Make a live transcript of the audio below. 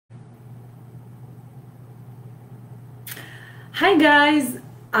Hi guys,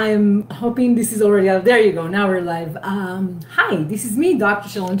 I'm hoping this is already out. There you go, now we're live. Hi, this is me, Dr.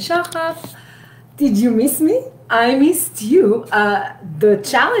 Shalom Shachaf. Did you miss me? I missed you. The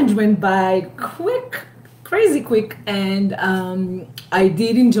challenge went by quick, crazy quick, and I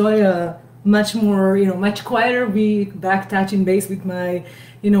did enjoy a much more, much quieter week, back touching base with my,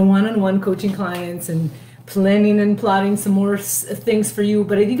 one-on-one coaching clients and planning and plotting some more things for you.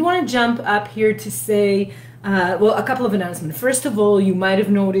 But I did want to jump up here to say, a couple of announcements. First of all, you might have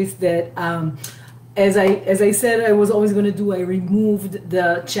noticed that as I said I was always going to do, I removed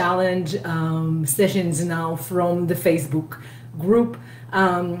the challenge sessions now from the Facebook group.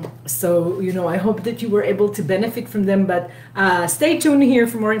 So, I hope that you were able to benefit from them, but stay tuned here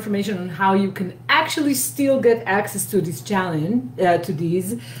for more information on how you can actually still get access to this challenge, to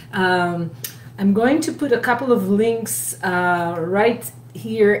these. I'm going to put a couple of links right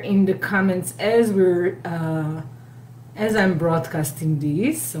here in the comments as I'm broadcasting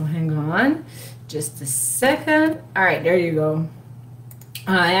these. So hang on just a second. All right, there you go.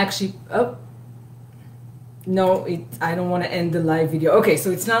 I don't want to end the live video. Okay,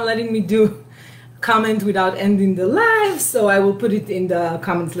 so it's not letting me do comment without ending the live, so I will put it in the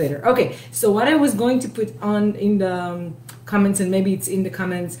comments later. Okay, so what I was going to put on in the comments, and maybe it's in the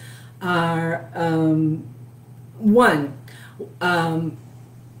comments, are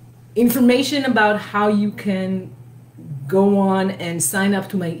information about how you can go on and sign up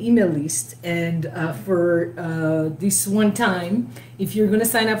to my email list. And for this one time, if you're going to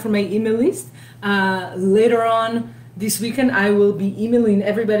sign up for my email list, later on this weekend I will be emailing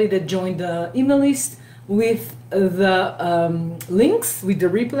everybody that joined the email list with the links, with the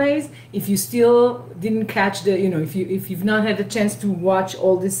replays. If you still didn't catch the, if you've not had a chance to watch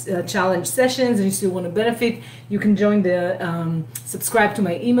all these challenge sessions and you still want to benefit, you can join the subscribe to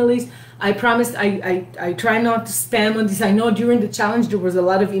my email list. I promised I try not to spam on this. I know during the challenge there was a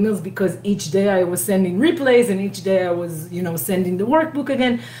lot of emails because each day I was sending replays and each day I was sending the workbook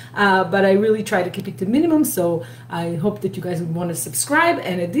again, but I really try to keep it to minimum. So I hope that you guys would want to subscribe,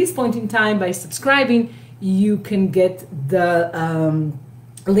 and at this point in time, by subscribing you can get the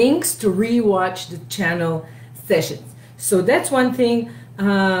links to rewatch the channel sessions. So that's one thing.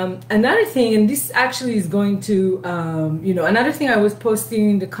 Another thing, and this actually is going to, another thing I was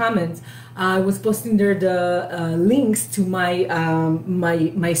posting in the comments, I was posting there the links to my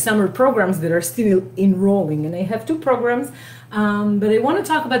my summer programs that are still enrolling, and I have two programs, but I want to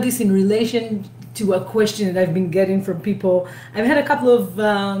talk about this in relation to a question that I've been getting from people. I've had a couple of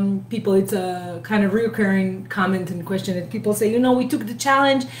people, it's a kind of recurring comment and question that people say, we took the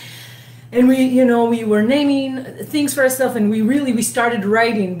challenge and we were naming things for ourselves, and we started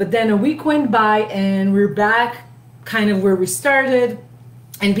writing, but then a week went by and we're back kind of where we started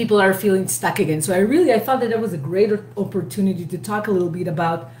and people are feeling stuck again. So I thought that was a great opportunity to talk a little bit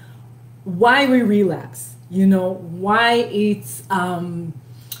about why we relapse, why it's,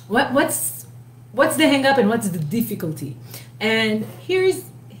 what's the hang up and what's the difficulty. And here's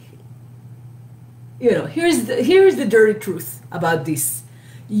the dirty truth about this.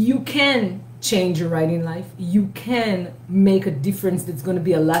 You can change your writing life. You can make a difference that's going to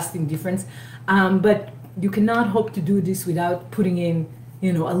be a lasting difference. But you cannot hope to do this without putting in,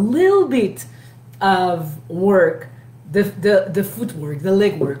 a little bit of work, the footwork, the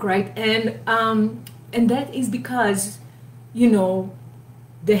legwork, right? And that is because,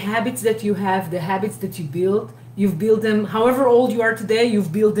 the habits that you have, the habits that you build, you've built them, however old you are today,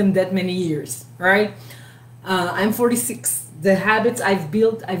 you've built them that many years, right? I'm 46. The habits I've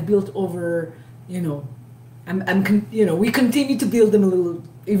built over, we continue to build them a little,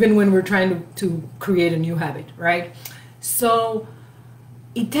 even when we're trying to create a new habit, right? So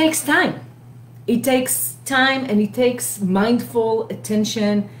it takes time. It takes time and it takes mindful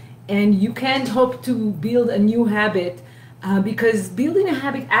attention, and you can't hope to build a new habit because building a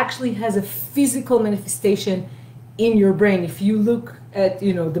habit actually has a physical manifestation in your brain. If you look at,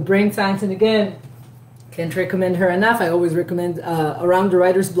 the brain science, and again, can't recommend her enough. I always recommend Around the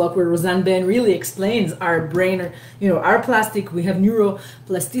Writer's Block, where Roseanne Ben really explains our brain, our plastic. We have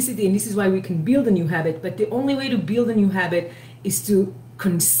neuroplasticity, and this is why we can build a new habit. But the only way to build a new habit is to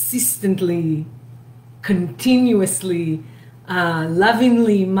consistently, continuously,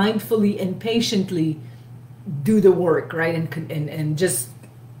 lovingly, mindfully, and patiently do the work, right? And just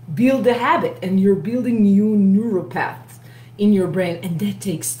build the habit, and you're building new neural paths in your brain, and that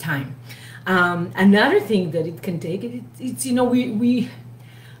takes time. Another thing that it can take, it's we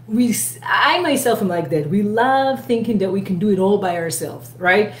I myself am like that. We love thinking that we can do it all by ourselves,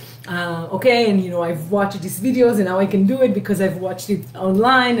 right? Okay, and I've watched these videos and now I can do it because I've watched it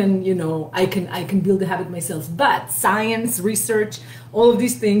online, and I can build the habit myself. But science, research, all of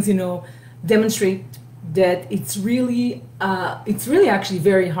these things, demonstrate that it's really actually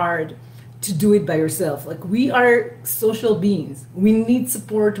very hard to do it by yourself. Like, we are social beings. We need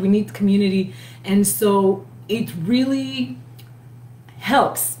support, we need community, and so it really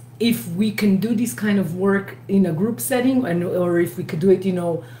helps if we can do this kind of work in a group setting, or if we could do it,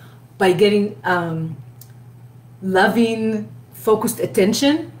 by getting loving, focused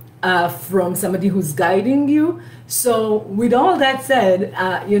attention from somebody who's guiding you. So with all that said,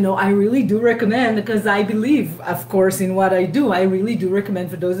 I really do recommend, because I believe, of course, in what I do. I really do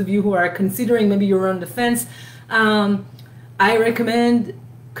recommend, for those of you who are considering, maybe you're on the fence, I recommend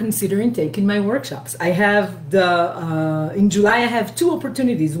considering taking my workshops. I have in July I have 2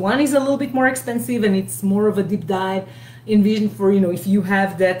 opportunities. One is a little bit more expensive, and it's more of a deep dive in vision for, if you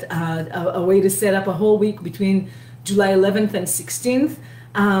have that a way to set up a whole week between July 11th and 16th,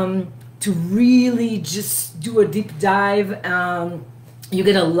 to really just do a deep dive. You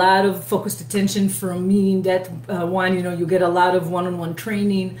get a lot of focused attention from me in that one. You get a lot of one-on-one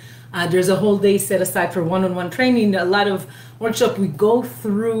training. There's a whole day set aside for one-on-one training, a lot of workshop. We go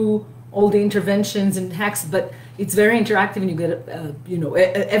through all the interventions and hacks, but it's very interactive, and you get,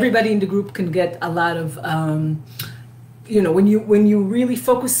 everybody in the group can get a lot of, when you really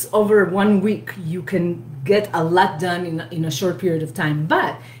focus over 1 week, you can get a lot done in a short period of time.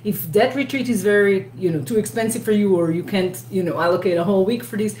 But if that retreat is very, too expensive for you, or you can't, allocate a whole week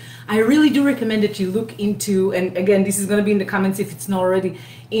for this, I really do recommend that you look into, and again, this is going to be in the comments if it's not already,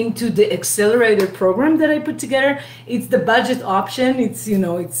 into the accelerator program that I put together. It's the budget option. It's,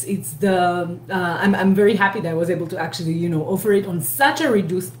 it's the, I'm very happy that I was able to actually, offer it on such a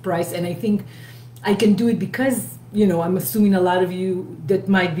reduced price. And I think I can do it because, I'm assuming a lot of you that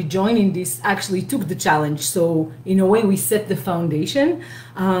might be joining this actually took the challenge. So in a way, we set the foundation,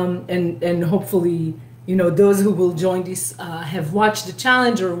 and hopefully, those who will join this have watched the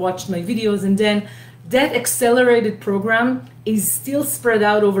challenge or watched my videos. And then that accelerated program is still spread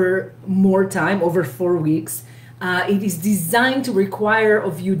out over more time, over 4 weeks. It is designed to require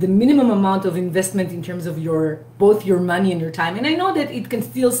of you the minimum amount of investment in terms of both your money and your time. And I know that it can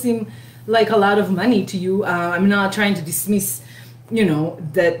still seem like a lot of money to you. I'm not trying to dismiss,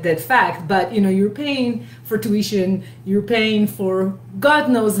 that fact, but you're paying for tuition, you're paying for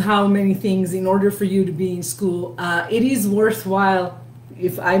God knows how many things in order for you to be in school. It is worthwhile,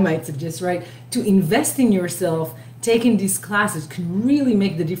 if I might suggest, right, to invest in yourself. Taking these classes can really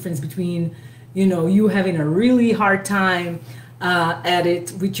make the difference between, you having a really hard time at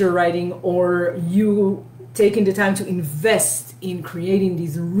it with your writing, or you taking the time to invest in creating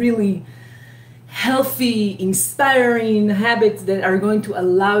these really healthy, inspiring habits that are going to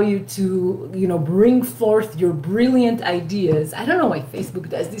allow you to, bring forth your brilliant ideas. I don't know why Facebook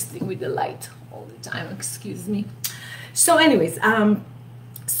does this thing with the light all the time, excuse me. So anyways,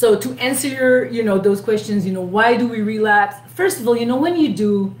 so to answer your, those questions, why do we relapse? First of all, when you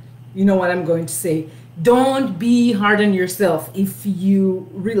do, what I'm going to say, don't be hard on yourself if you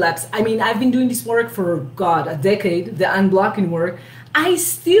relapse. I mean, I've been doing this work for, a decade, the unblocking work. I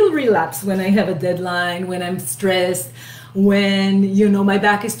still relapse when I have a deadline, when I'm stressed, when, my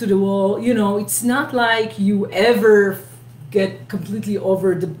back is to the wall. It's not like you ever get completely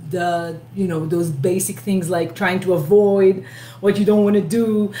over the those basic things, like trying to avoid what you don't want to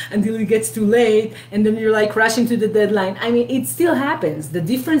do until it gets too late, and then you're like rushing to the deadline. I mean, it still happens. The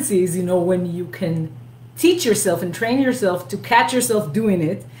difference is, when you can teach yourself and train yourself to catch yourself doing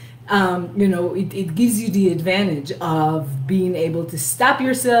it, it gives you the advantage of being able to stop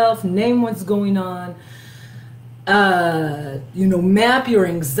yourself, name what's going on, map your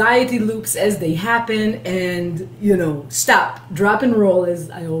anxiety loops as they happen, and, stop, drop and roll, as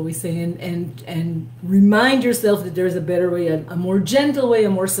I always say, and remind yourself that there's a better way, a more gentle way,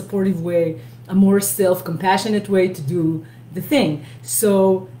 a more supportive way, a more self-compassionate way to do the thing.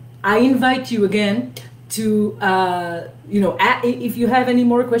 So I invite you again to, if you have any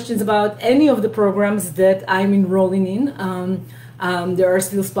more questions about any of the programs that I'm enrolling in, there are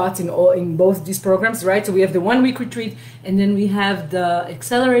still spots in both these programs, right? So we have the 1 week retreat, and then we have the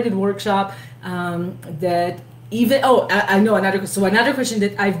accelerated workshop that even, I know another question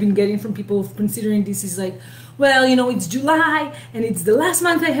that I've been getting from people considering this is like, well, it's July and it's the last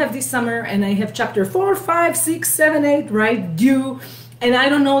month I have this summer, and I have chapter 4, 5, 6, 7, 8, right, due, and I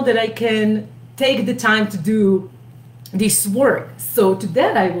don't know that I can take the time to do this work. So to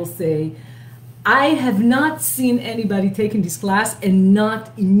that I will say, I have not seen anybody taking this class and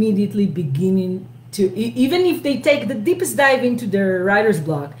not immediately beginning to, even if they take the deepest dive into their writer's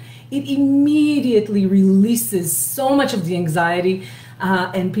block, it immediately releases so much of the anxiety,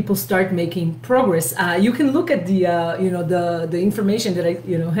 and people start making progress. You can look at the information that I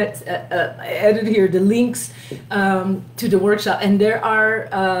had added here, the links to the workshop, and there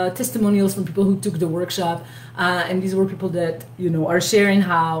are testimonials from people who took the workshop, and these were people that are sharing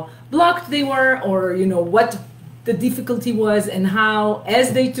how blocked they were, or what the difficulty was, and how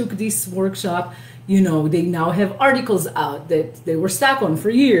as they took this workshop, they now have articles out that they were stuck on for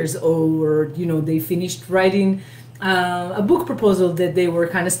years, or they finished writing a book proposal that they were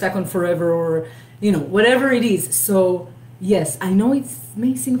kind of stuck on forever, or whatever it is. So yes, I know it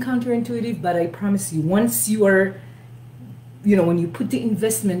may seem counterintuitive, but I promise you, once you are when you put the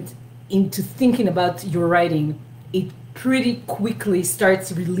investment into thinking about your writing, it pretty quickly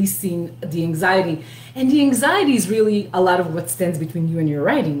starts releasing the anxiety. And the anxiety is really a lot of what stands between you and your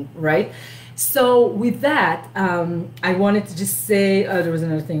writing, right? So with that, I wanted to just say, there was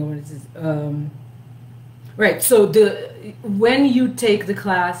another thing I wanted to right, so when you take the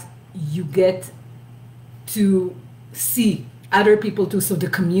class, you get to see other people too. So the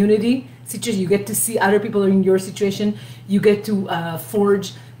community situation, you get to see other people in your situation. You get to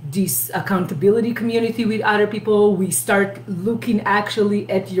forge this accountability community with other people. We start looking actually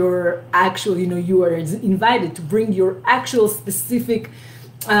at your actual, you are invited to bring your actual specific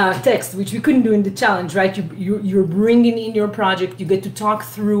text, which we couldn't do in the challenge, right? You're bringing in your project. You get to talk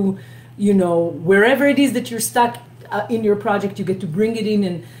through, wherever it is that you're stuck in your project, you get to bring it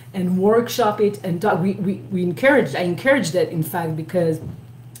in and workshop it and talk. I encourage that, in fact, because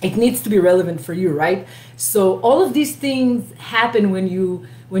it needs to be relevant for you, right? So all of these things happen when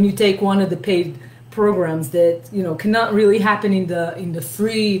you take one of the paid programs that cannot really happen in the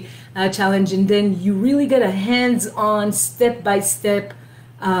free challenge, and then you really get a hands-on, step-by-step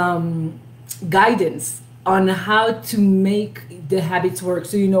guidance on how to make the habits work.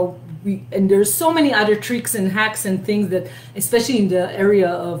 So and there's so many other tricks and hacks and things that, especially in the area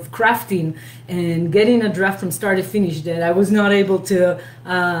of crafting and getting a draft from start to finish, that I was not able to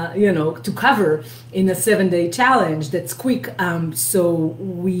to cover in a 7-day challenge that's quick. So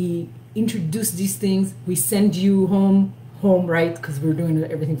we introduce these things. We send you home, right? Because we're doing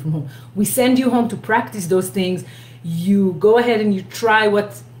everything from home. We send you home to practice those things. You go ahead and you try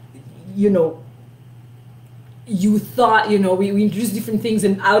what you thought, we introduce different things,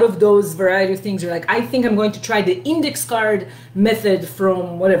 and out of those variety of things, you're like, I think I'm going to try the index card method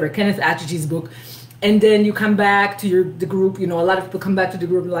from whatever, Kenneth Atchige's book. And then you come back to the group, a lot of people come back to the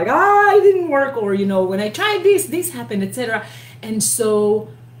group and like, it didn't work, or, when I tried this happened, etc. And so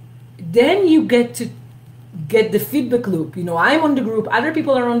then you get to get the feedback loop. I'm on the group, other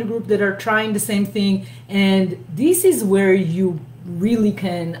people are on the group that are trying the same thing, and this is where you really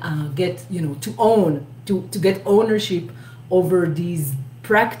can get, to get ownership over these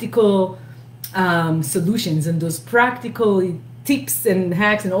practical solutions and those practical tips and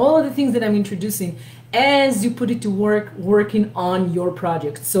hacks and all of the things that I'm introducing as you put it to work working on your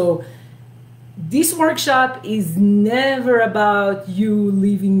project. So this workshop is never about you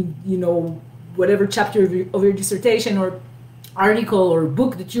leaving, whatever chapter of your dissertation or article or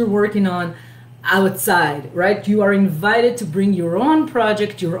book that you're working on outside, right? You are invited to bring your own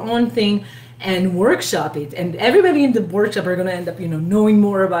project, your own thing, and workshop it. And everybody in the workshop are going to end up, knowing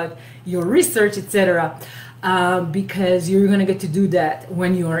more about your research, etc. Because you're going to get to do that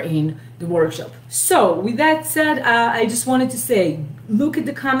when you are in the workshop. So with that said, I just wanted to say, look at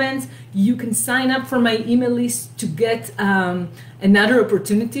the comments. You can sign up for my email list to get another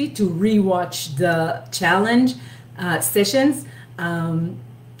opportunity to rewatch the challenge sessions.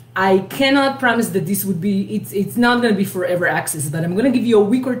 I cannot promise that this would be, it's not going to be forever access, but I'm going to give you a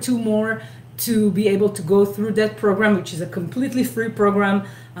week or two more to be able to go through that program, which is a completely free program,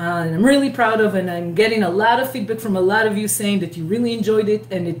 and I'm really proud of, and I'm getting a lot of feedback from a lot of you saying that you really enjoyed it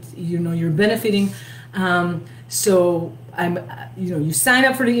and it, you're benefiting. So you sign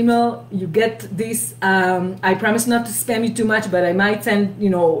up for the email, you get this. I promise not to spam you too much, but I might send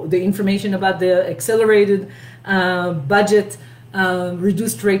the information about the accelerated budget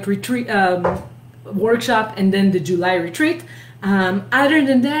reduced rate retreat workshop, and then the July retreat. Other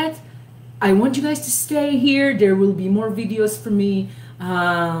than that, I want you guys to stay here. There will be more videos for me,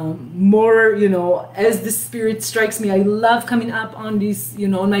 more, as the spirit strikes me. I love coming up on these,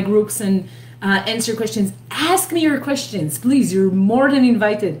 on my groups and answer questions. Ask me your questions, please. You're more than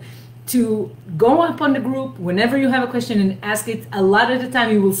invited to go up on the group whenever you have a question and ask it. A lot of the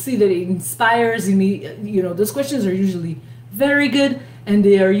time you will see that it inspires me. Those questions are usually very good, and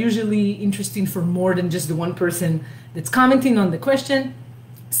they are usually interesting for more than just the one person that's commenting on the question.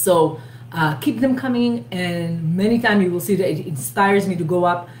 So keep them coming, and many times you will see that it inspires me to go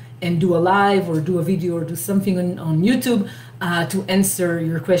up and do a live or do a video or do something on YouTube to answer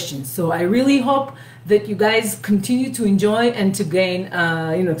your questions. So I really hope that you guys continue to enjoy and to gain,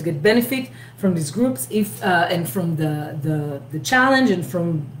 to get benefit from these groups, and from the challenge and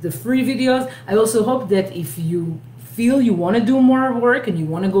from the free videos. I also hope that if you feel you want to do more work and you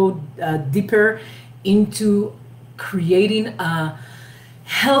want to go deeper into creating a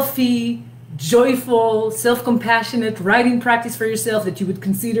healthy, joyful, self-compassionate writing practice for yourself, that you would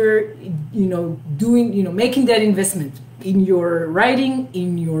consider, making that investment in your writing,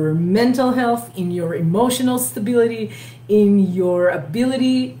 in your mental health, in your emotional stability, in your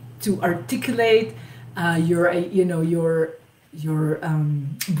ability to articulate your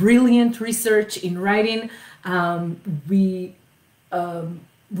brilliant research in writing. We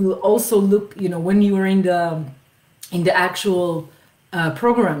will also look, when you are in the actual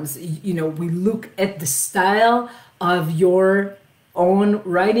programs, we look at the style of your own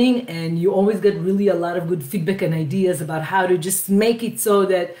writing, and you always get really a lot of good feedback and ideas about how to just make it so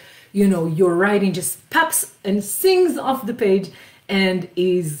that your writing just pops and sings off the page and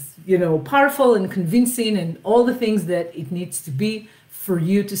is powerful and convincing and all the things that it needs to be for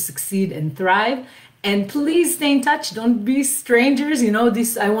you to succeed and thrive. And please stay in touch. Don't be strangers.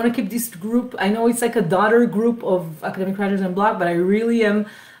 I want to keep this group. I know it's like a daughter group of Academic Writers Unblocked, but I really am,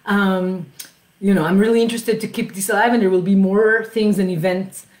 I'm really interested to keep this alive, and there will be more things and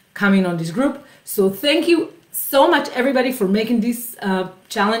events coming on this group. So thank you so much, everybody, for making this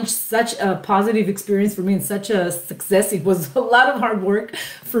challenge such a positive experience for me and such a success. It was a lot of hard work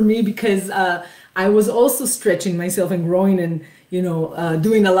for me because I was also stretching myself and growing and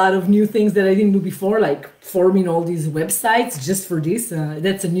doing a lot of new things that I didn't do before, like forming all these websites just for this.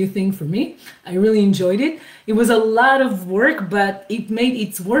 That's a new thing for me. I really enjoyed it. It was a lot of work, but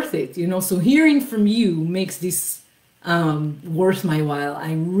it's worth it, So hearing from you makes this worth my while.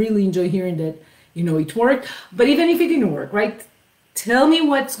 I really enjoy hearing that, it worked. But even if it didn't work, right? Tell me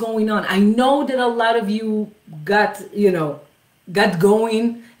what's going on. I know that a lot of you got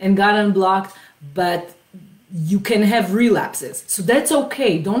going and got unblocked, but you can have relapses. So that's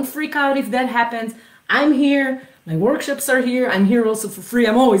okay. Don't freak out if that happens. I'm here. My workshops are here. I'm here also for free.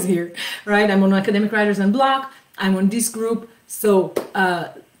 I'm always here, right? I'm on Academic Writers Unblocked. I'm on this group. So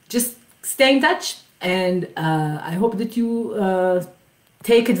just stay in touch. And I hope that you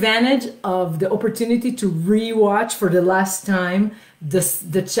take advantage of the opportunity to rewatch for the last time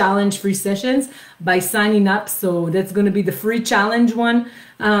the challenge free sessions by signing up. So that's going to be the free challenge one.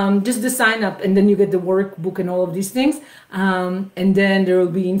 Just the sign up, and then you get the workbook and all of these things. And then there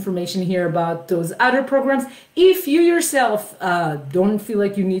will be information here about those other programs. If you yourself don't feel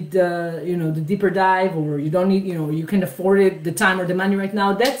like you need the deeper dive, or you don't need, you can afford it, the time or the money right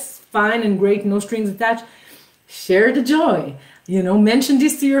now, that's fine and great, no strings attached. Share the joy. Mention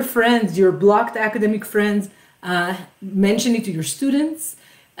this to your friends, your blocked academic friends. Mention it to your students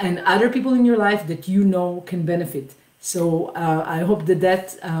and other people in your life that can benefit. So I hope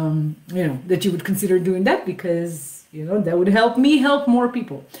that you would consider doing that, because that would help me help more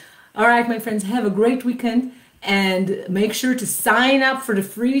people. All right, my friends, have a great weekend, and make sure to sign up for the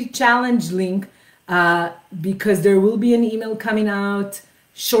free challenge link, because there will be an email coming out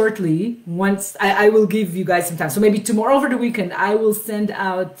shortly. Once I will give you guys some time, so maybe tomorrow over the weekend I will send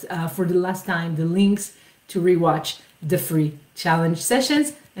out for the last time the links to rewatch the free challenge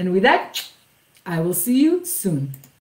sessions. And with that, I will see you soon.